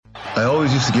I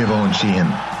always used to give Owen Sheehan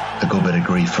a good bit of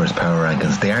grief for his power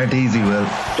rankings. They aren't easy, Will.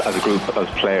 As a group, as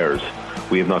players,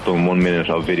 we have not done 1 minute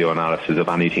of video analysis of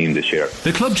any team this year.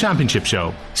 The Club Championship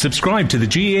Show. Subscribe to the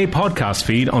GAA podcast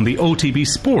feed on the OTB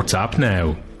Sports app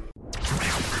now.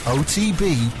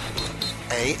 OTB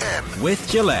AM. With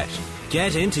Gillette.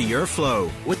 Get into your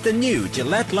flow with the new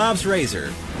Gillette Labs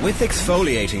Razor with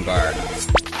exfoliating bar.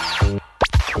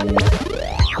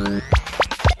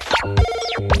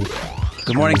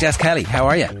 Good morning, Jess Kelly. How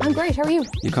are you? I'm great. How are you?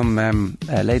 You come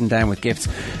laden down with gifts.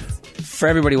 For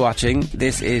everybody watching,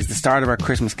 this is the start of our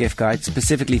Christmas gift guide,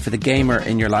 specifically for the gamer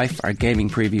in your life. Our gaming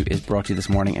preview is brought to you this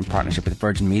morning in partnership with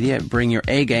Virgin Media. Bring your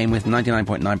A game with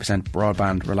 99.9%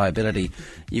 broadband reliability.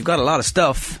 You've got a lot of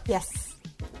stuff. Yes.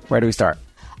 Where do we start?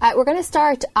 We're going to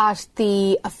start at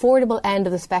the affordable end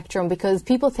of the spectrum, because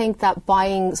people think that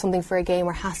buying something for a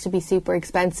gamer has to be super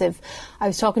expensive. I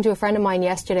was talking to a friend of mine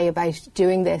yesterday about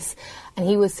doing this, and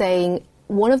he was saying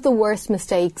one of the worst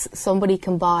mistakes somebody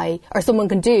can buy, or someone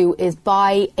can do, is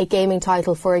buy a gaming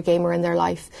title for a gamer in their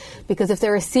life. Because if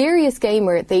they're a serious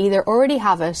gamer, they either already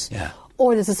have it,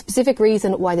 or there's a specific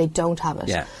reason why they don't have it.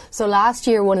 Yeah. So last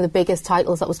year, one of the biggest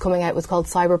titles that was coming out was called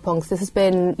Cyberpunk. This has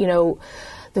been,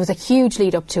 there was a huge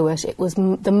lead up to it. It was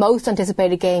the most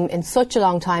anticipated game in such a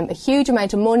long time. A huge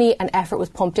amount of money and effort was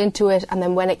pumped into it, and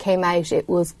then when it came out, it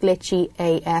was glitchy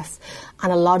AF.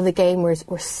 And a lot of the gamers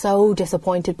were so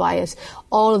disappointed by it.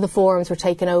 All of the forums were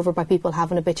taken over by people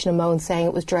having a bitch and a moan, saying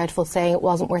it was dreadful, saying it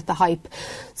wasn't worth the hype.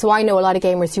 So I know a lot of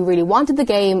gamers who really wanted the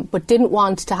game but didn't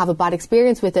want to have a bad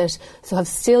experience with it, so have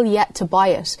still yet to buy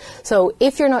it. So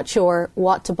if you're not sure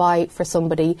what to buy for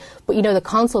somebody, but you know the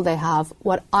console they have,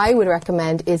 what I would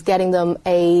recommend is getting them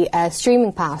a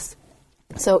streaming pass.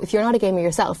 So if you're not a gamer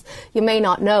yourself, you may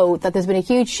not know that there's been a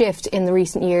huge shift in the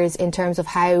recent years in terms of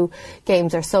how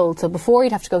games are sold. So before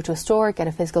you'd have to go to a store, get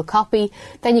a physical copy,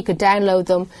 then you could download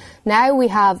them. Now we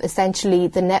have essentially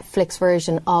the Netflix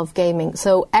version of gaming.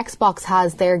 So Xbox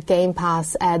has their Game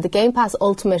Pass. The Game Pass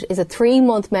Ultimate is a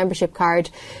 3-month membership card.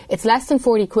 It's less than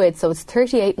 40 quid, so it's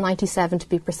 $38.97 to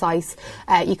be precise.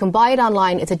 You can buy it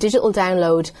online. It's a digital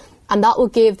download. And that will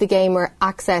give the gamer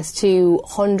access to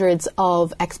hundreds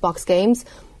of Xbox games.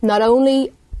 Not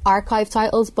only archive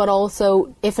titles, but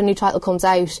also if a new title comes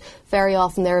out, very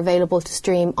often they're available to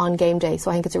stream on game day. So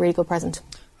I think it's a really good present.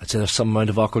 I'd say there's some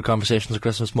amount of awkward conversations at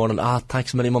Christmas morning.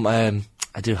 Thanks a million, Mum.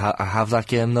 I have that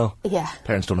game though. Yeah.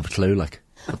 Parents don't have a clue, like.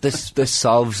 But this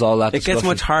solves all that. It gets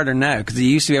much harder now, because you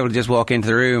used to be able to just walk into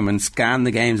the room and scan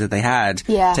the games that they had,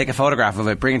 take a photograph of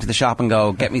it, bring it to the shop and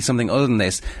go, get me something other than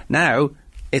this. Now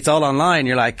it's all online.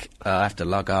 You're like, I have to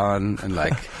log on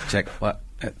and check what.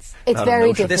 It's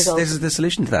very difficult. This is the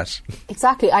solution to that.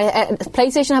 Exactly.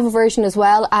 PlayStation have a version as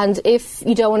well, and if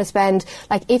you don't want to spend,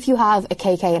 if you have a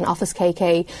KK, an Office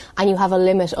KK, and you have a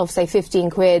limit of, say, 15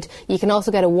 quid, you can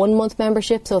also get a 1-month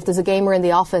membership. So if there's a gamer in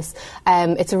the office,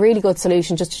 it's a really good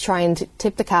solution just to try and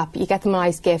tip the cap. You get them a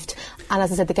nice gift, and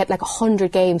as I said, they get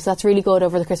 100 games, so that's really good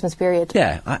over the Christmas period.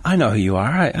 Yeah, I know who you are.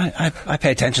 I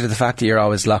pay attention to the fact that you're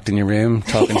always locked in your room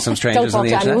talking to some strangers on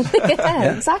the internet.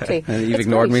 Yeah, exactly. You've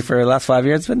ignored me for the last 5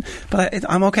 years. But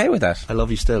I'm okay with that. I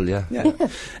love you still,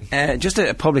 yeah. Just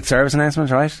a public service announcement,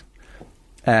 right?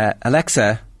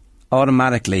 Alexa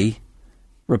automatically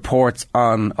reports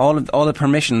on all the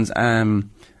permissions and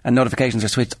notifications are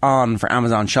switched on for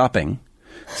Amazon shopping.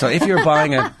 So if you're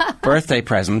buying a birthday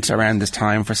present around this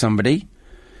time for somebody,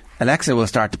 Alexa will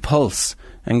start to pulse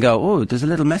and go, oh, there's a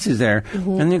little message there.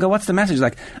 Mm-hmm. And you go, what's the message?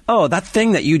 Like, oh, that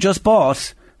thing that you just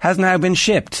bought has now been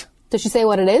shipped. Does she say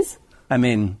what it is? I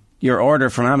mean, your order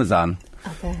from Amazon.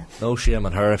 Okay. No shame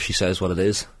on her if she says what it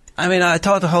is. I mean, I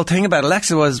thought the whole thing about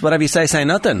Alexa was whatever you say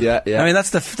nothing. Yeah. I mean,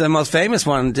 that's the most famous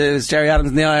one. Is Jerry Adams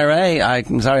and the IRA.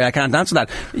 I'm sorry, I can't answer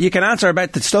that. You can answer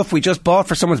about the stuff we just bought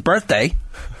for someone's birthday.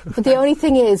 But the only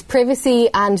thing is, privacy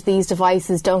and these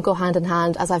devices don't go hand in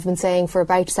hand, as I've been saying for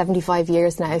about 75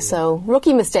 years now. So,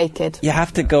 rookie mistake, kid. You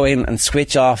have to go in and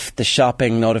switch off the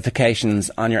shopping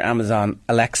notifications on your Amazon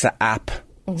Alexa app.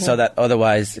 Mm-hmm. So that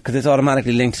otherwise, because it's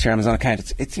automatically linked to your Amazon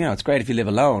account, it's great if you live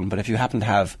alone, but if you happen to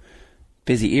have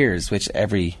busy ears, which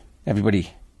everybody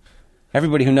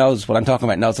who knows what I'm talking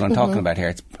about knows what I'm talking about here.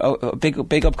 It's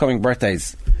big upcoming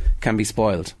birthdays can be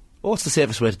spoiled. What's the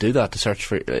safest way to do that? To search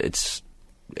for it's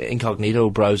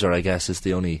incognito browser, I guess, is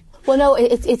the only. Well, no,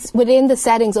 it's within the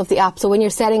settings of the app. So when you're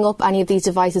setting up any of these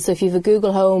devices, so if you have a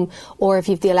Google Home or if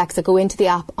you have the Alexa, go into the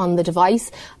app on the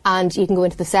device and you can go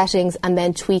into the settings and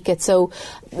then tweak it. So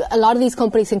a lot of these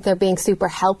companies think they're being super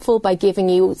helpful by giving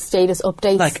you status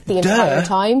updates the entire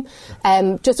time.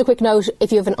 Just a quick note,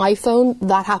 if you have an iPhone,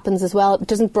 that happens as well. It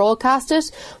doesn't broadcast it,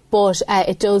 but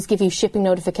it does give you shipping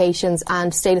notifications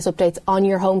and status updates on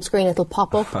your home screen. It'll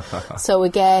pop up. So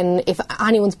again, if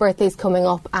anyone's birthday is coming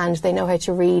up and they know how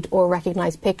to read or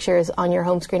recognise pictures on your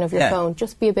home screen of your phone,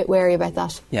 just be a bit wary about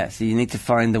that. Yeah, so you need to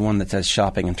find the one that says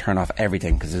shopping and turn off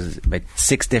everything, because there's about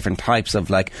 6 different types of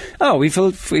like, oh, we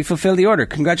fulfilled the order.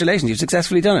 Congratulations, you've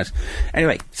successfully done it.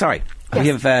 Anyway, sorry.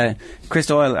 Yes. We have Chris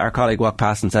Doyle, our colleague, walked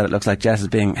past and said it looks like Jess is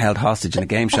being held hostage in a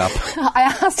game shop.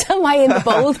 I asked, am I in the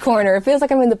bold corner? It feels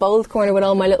like I'm in the bold corner with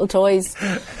all my little toys.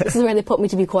 This is where they put me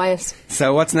to be quiet.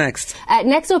 So what's next?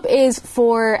 Next up is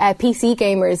for PC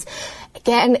gamers.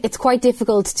 Again, it's quite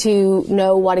difficult to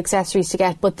know what accessories to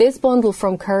get, but this bundle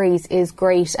from Currys is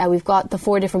great. We've got the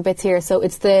 4 different bits here. So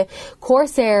it's the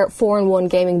Corsair 4-in-1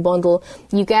 gaming bundle.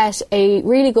 You get a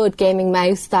really good gaming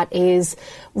mouse that is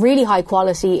really high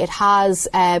quality. It has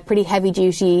pretty heavy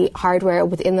duty hardware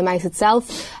within the mouse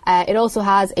itself. It also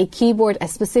has a keyboard, a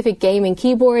specific gaming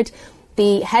keyboard.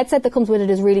 The headset that comes with it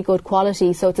is really good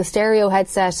quality, so it's a stereo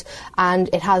headset and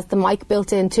it has the mic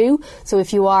built in too. So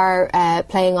if you are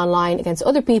playing online against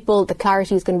other people, the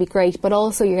clarity is going to be great, but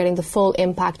also you're getting the full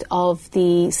impact of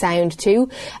the sound too.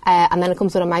 And then it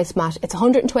comes with a mouse mat. It's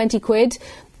 120 quid.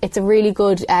 It's a really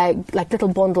good little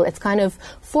bundle. It's kind of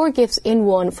 4 gifts in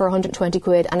one for 120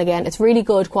 quid. And again, it's really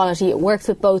good quality. It works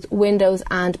with both Windows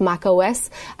and Mac OS,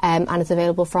 and it's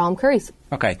available from Currys.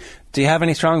 Okay. Do you have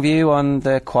any strong view on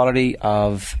the quality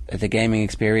of the gaming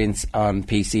experience on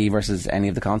PC versus any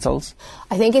of the consoles?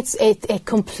 I think it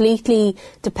completely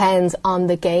depends on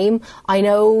the game. I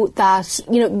know that,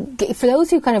 for those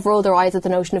who kind of roll their eyes at the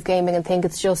notion of gaming and think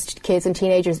it's just kids and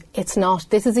teenagers, it's not.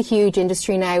 This is a huge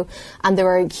industry now, and there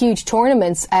are huge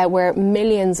tournaments where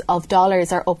millions of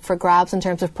dollars are up for grabs in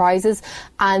terms of prizes,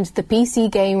 and the PC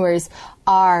gamers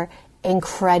are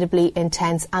incredibly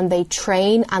intense, and they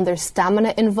train, and there's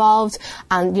stamina involved,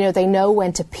 and they know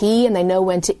when to pee, and they know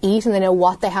when to eat, and they know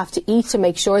what they have to eat to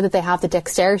make sure that they have the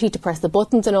dexterity to press the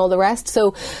buttons and all the rest.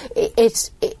 So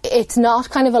it's not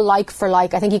kind of a like for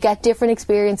like. I think you get different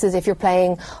experiences if you're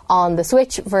playing on the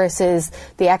Switch versus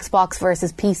the Xbox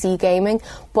versus PC gaming,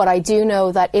 but I do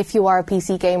know that if you are a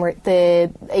PC gamer,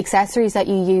 the accessories that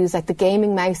you use, like the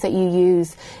gaming mouse that you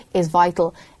use, is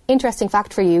vital. Interesting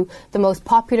fact for you, the most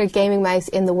popular gaming mouse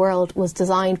in the world was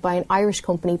designed by an Irish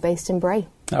company based in Bray.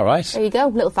 All right. There you go,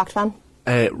 little fact fan.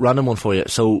 Random one for you.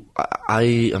 So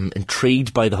I am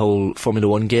intrigued by the whole Formula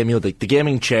 1 game, the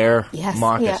gaming chair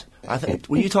market. Yeah. I think,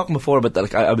 were you talking before about that?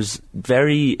 Like, I was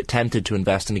very tempted to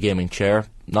invest in a gaming chair,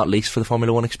 not least for the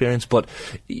Formula 1 experience, but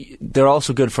they're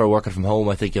also good for working from home,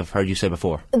 I think I've heard you say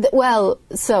before. Well,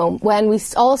 so when we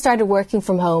all started working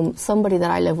from home, somebody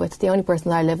that I live with, the only person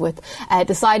that I live with,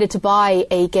 decided to buy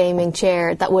a gaming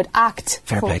chair that would act...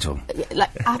 Fair play to him.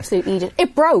 Like, absolute idiot.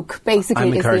 It broke,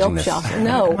 basically, is the upshot. This.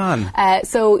 No. Come on.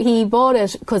 So he bought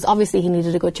it because obviously he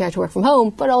needed a good chair to work from home,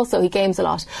 but also he games a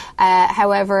lot.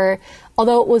 However,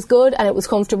 although it was good and it was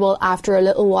comfortable, after a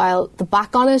little while, the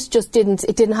back on it just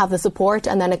didn't have the support,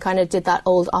 and then it kind of did that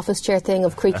old office chair thing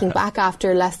of creaking back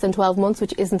after less than 12 months,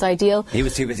 which isn't ideal. He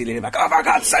was too busy leaning back. Oh, for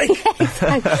God's sake!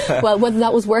 Well, whether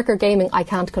that was work or gaming, I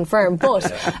can't confirm.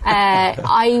 But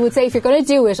I would say if you're going to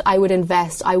do it, I would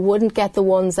invest. I wouldn't get the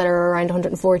ones that are around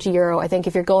 €140. I think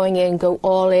if you're going in, go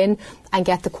all in and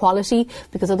get the quality,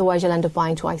 because otherwise you'll end up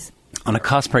buying twice. On a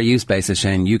cost per use basis,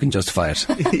 Shane, you can justify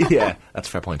it. Yeah, that's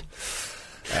a fair point.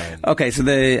 Okay, so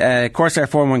the Corsair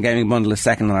 4-in-1 gaming bundle is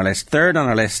second on our list. Third on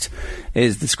our list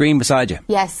is the screen beside you.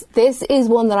 Yes, this is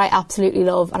one that I absolutely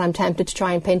love, and I'm tempted to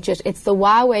try and pinch it. It's the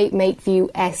Huawei MateView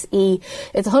SE.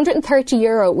 It's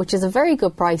 €130, which is a very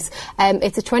good price.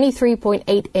 It's a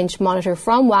 23.8-inch monitor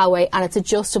from Huawei, and it's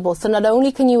adjustable. So not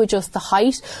only can you adjust the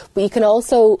height, but you can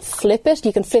also flip it.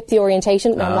 You can flip the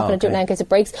orientation. No, I'm not going to do it now in case it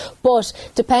breaks. But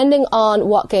depending on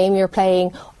what game you're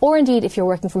playing, or indeed if you're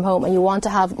working from home and you want to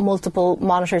have multiple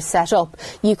monitors set up,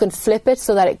 you can flip it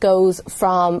so that it goes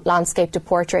from landscape to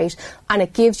portrait, and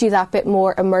it gives you that bit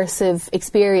more immersive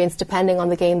experience depending on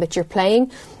the game that you're playing.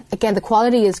 Again, the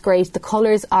quality is great. The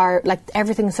colours are, like,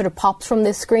 everything sort of pops from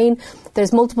this screen.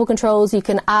 There's multiple controls. You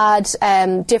can add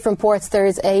different ports.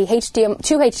 There's two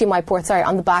HDMI ports,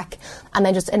 on the back, and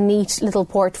then just a neat little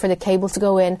port for the cable to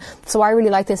go in. So I really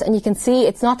like this. And you can see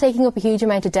it's not taking up a huge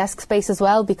amount of desk space as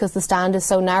well, because the stand is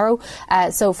so narrow.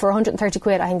 So for 130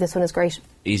 quid, I think this one is great.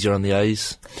 Easier on the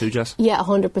eyes too, Jess? Yeah,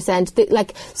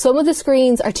 100%. Some of the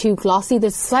screens are too glossy.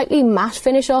 There's a slightly matte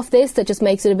finish off this that just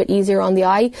makes it a bit easier on the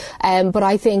eye. But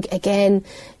I think, again,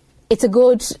 it's a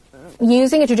good...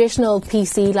 Using a traditional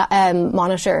PC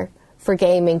monitor for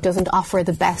gaming doesn't offer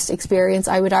the best experience,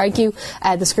 I would argue.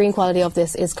 The screen quality of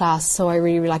this is class, so I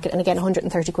really, really like it. And again,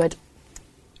 130 quid.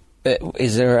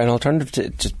 is there an alternative to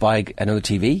just buy another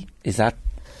TV? Is that...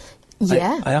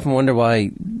 Yeah. I often wonder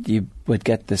why you would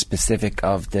get the specific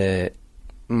of the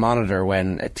monitor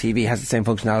when a TV has the same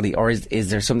functionality, or is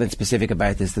there something specific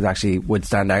about this that actually would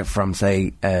stand out from,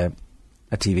 say, a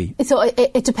TV? So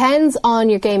it depends on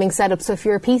your gaming setup. So if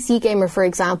you're a PC gamer, for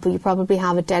example, you probably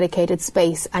have a dedicated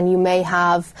space, and you may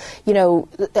have,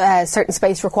 certain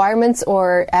space requirements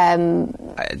or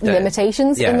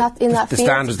limitations in that field. The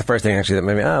stand was the first thing actually that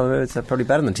made me, it's probably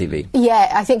better than TV.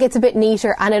 Yeah, I think it's a bit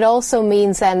neater, and it also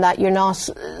means then that you're not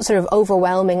sort of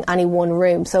overwhelming any one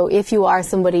room. So if you are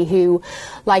somebody who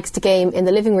likes to game in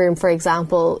the living room, for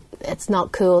example, it's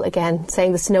not cool, again,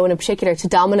 saying this to no one in particular, to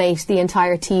dominate the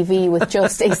entire TV with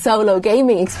just a solo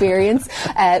gaming experience.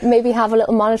 Maybe have a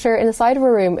little monitor in the side of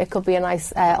a room. It could be a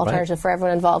nice alternative for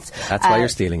everyone involved. That's why you're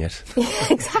stealing it.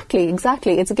 Exactly.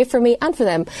 It's a gift for me and for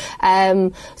them.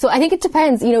 So I think it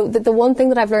depends. The one thing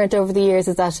that I've learned over the years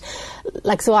is that,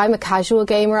 so I'm a casual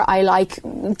gamer. I like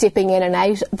dipping in and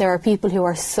out. There are people who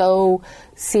are so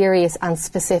serious and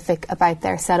specific about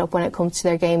their setup when it comes to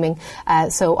their gaming.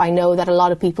 So I know that a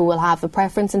lot of people will have a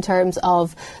preference in terms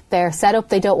of their setup.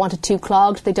 They don't want it too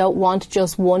clogged. They don't want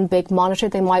just one big monitor.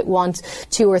 They might want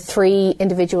 2 or 3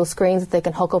 individual screens that they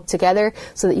can hook up together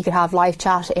so that you can have live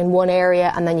chat in one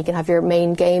area and then you can have your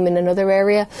main game in another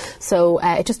area. So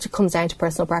it just comes down to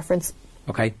personal preference.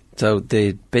 Okay, so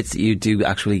the bits that you do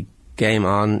actually game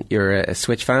on, you're a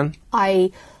Switch fan?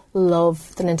 I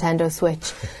love the Nintendo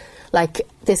Switch.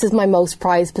 This is my most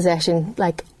prized possession,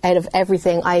 out of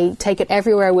everything. I take it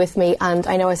everywhere with me, and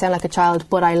I know I sound like a child,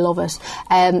 but I love it.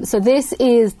 So this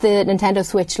is the Nintendo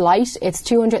Switch Lite. It's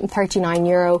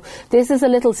 €239. This is a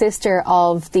little sister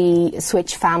of the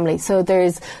Switch family. So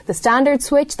there's the standard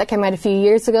Switch that came out a few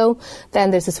years ago,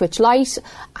 then there's the Switch Lite,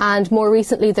 and more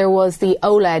recently there was the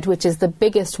OLED, which is the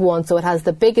biggest one. So it has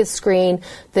the biggest screen,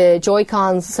 the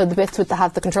Joy-Cons, so the bits that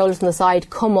have the controllers on the side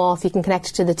come off, you can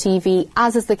connect it to the TV,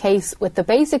 as is the case with the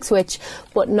basic Switch,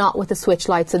 but not with the Switch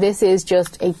Lite. So this is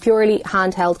just a purely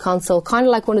handheld console, kind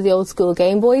of like one of the old school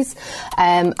Game Boys,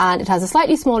 and it has a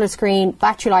slightly smaller screen.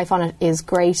 Battery life on it is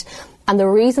great. And the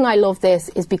reason I love this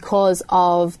is because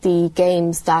of the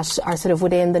games that are sort of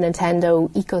within the Nintendo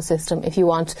ecosystem, if you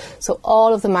want. So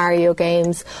all of the Mario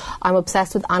games. I'm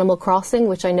obsessed with Animal Crossing,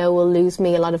 which I know will lose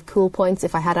me a lot of cool points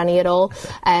if I had any at all.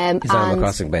 Is Animal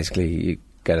Crossing basically... you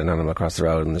get an animal across the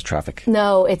road and there's traffic?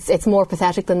 No, it's more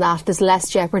pathetic than that. There's less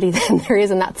jeopardy than there is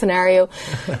in that scenario.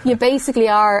 You basically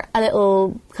are a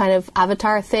little kind of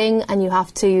avatar thing, and you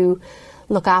have to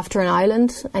look after an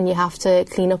island, and you have to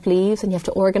clean up leaves, and you have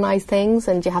to organise things,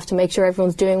 and you have to make sure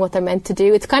everyone's doing what they're meant to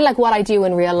do. It's kind of like what I do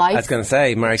in real life. I was going to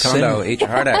say, Marie Kondo, eat your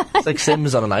heart out. It's like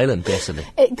Sims on an island, basically.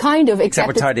 It kind of. Except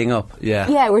we're tidying up.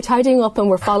 Yeah, we're tidying up and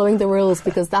we're following the rules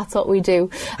because that's what we do.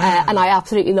 And I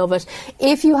absolutely love it.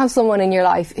 If you have someone in your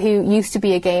life who used to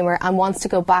be a gamer and wants to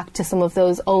go back to some of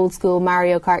those old school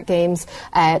Mario Kart games,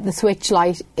 the Switch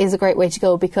Lite is a great way to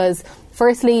go because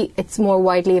firstly, it's more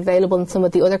widely available than some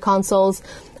of the other consoles.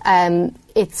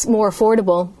 It's more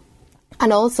affordable,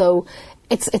 and also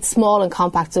it's small and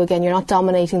compact. So again, you're not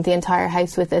dominating the entire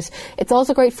house with it. It's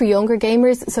also great for younger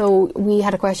gamers. So we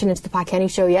had a question into the Pat Kenny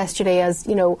show yesterday, as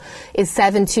is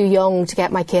 7 too young to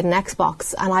get my kid an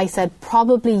Xbox? And I said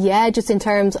probably yeah, just in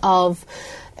terms of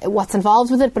what's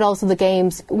involved with it, but also the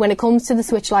games. When it comes to the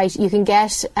Switch Lite, you can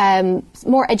get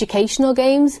more educational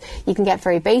games, you can get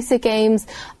very basic games,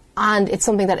 and it's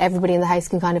something that everybody in the house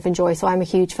can kind of enjoy. So I'm a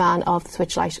huge fan of the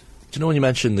Switch Lite. Do you know when you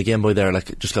mentioned the Game Boy there,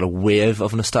 just got a wave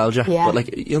of nostalgia? Yeah. But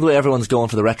the way everyone's going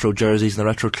for the retro jerseys and the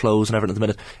retro clothes and everything at the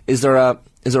minute, is there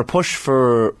a push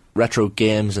for retro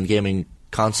games and gaming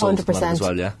consoles 100%. As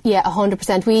well, yeah? Yeah,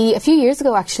 100%. A few years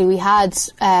ago actually, we had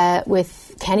with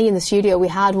Kenny in the studio, we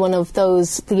had one of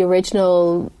those, the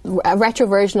original, a retro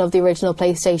version of the original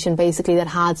PlayStation, basically, that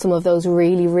had some of those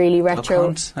really, really retro.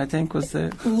 Hunt, I think, was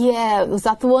the... Yeah, was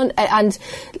that the one? And,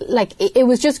 it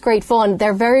was just great fun.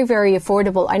 They're very, very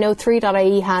affordable. I know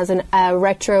 3.ie has a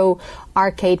retro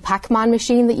arcade Pac-Man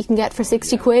machine that you can get for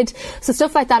 60 quid. So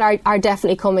stuff like that are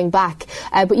definitely coming back.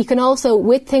 But you can also,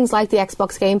 with things like the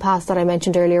Xbox Game Pass that I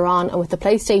mentioned earlier on, and with the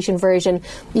PlayStation version,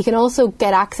 you can also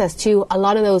get access to a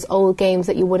lot of those old games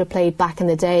that you would have played back in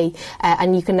the day,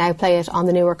 and you can now play it on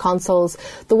the newer consoles.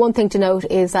 The one thing to note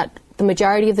is that the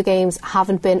majority of the games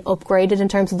haven't been upgraded in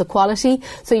terms of the quality,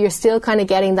 so you're still kind of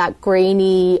getting that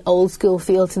grainy, old school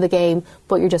feel to the game,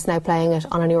 but you're just now playing it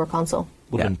on a newer console.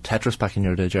 Would have been Tetris back in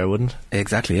your day, Jerry, wouldn't it?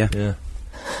 Exactly, yeah. Yeah.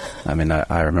 I mean,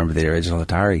 I remember the original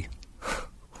Atari.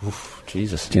 Oof,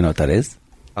 Jesus. Do you know what that is?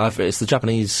 It's the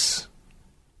Japanese...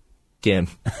 game.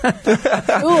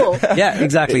 Cool. Yeah,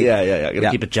 exactly. Yeah.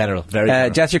 Gotta keep it general. Very general.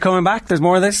 Jess, you're coming back? There's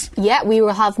more of this? Yeah, we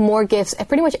will have more gifts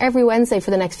pretty much every Wednesday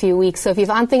for the next few weeks. So if you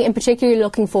have anything in particular you're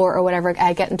looking for or whatever,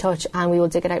 get in touch and we will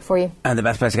dig it out for you. And the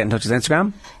best place to get in touch is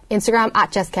Instagram? Instagram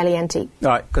at JessKellyNT. All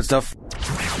right, good stuff.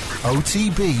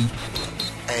 OTB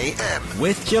AM.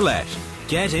 With Gillette.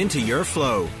 Get into your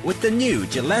flow with the new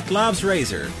Gillette Labs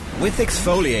Razor with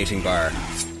exfoliating bar.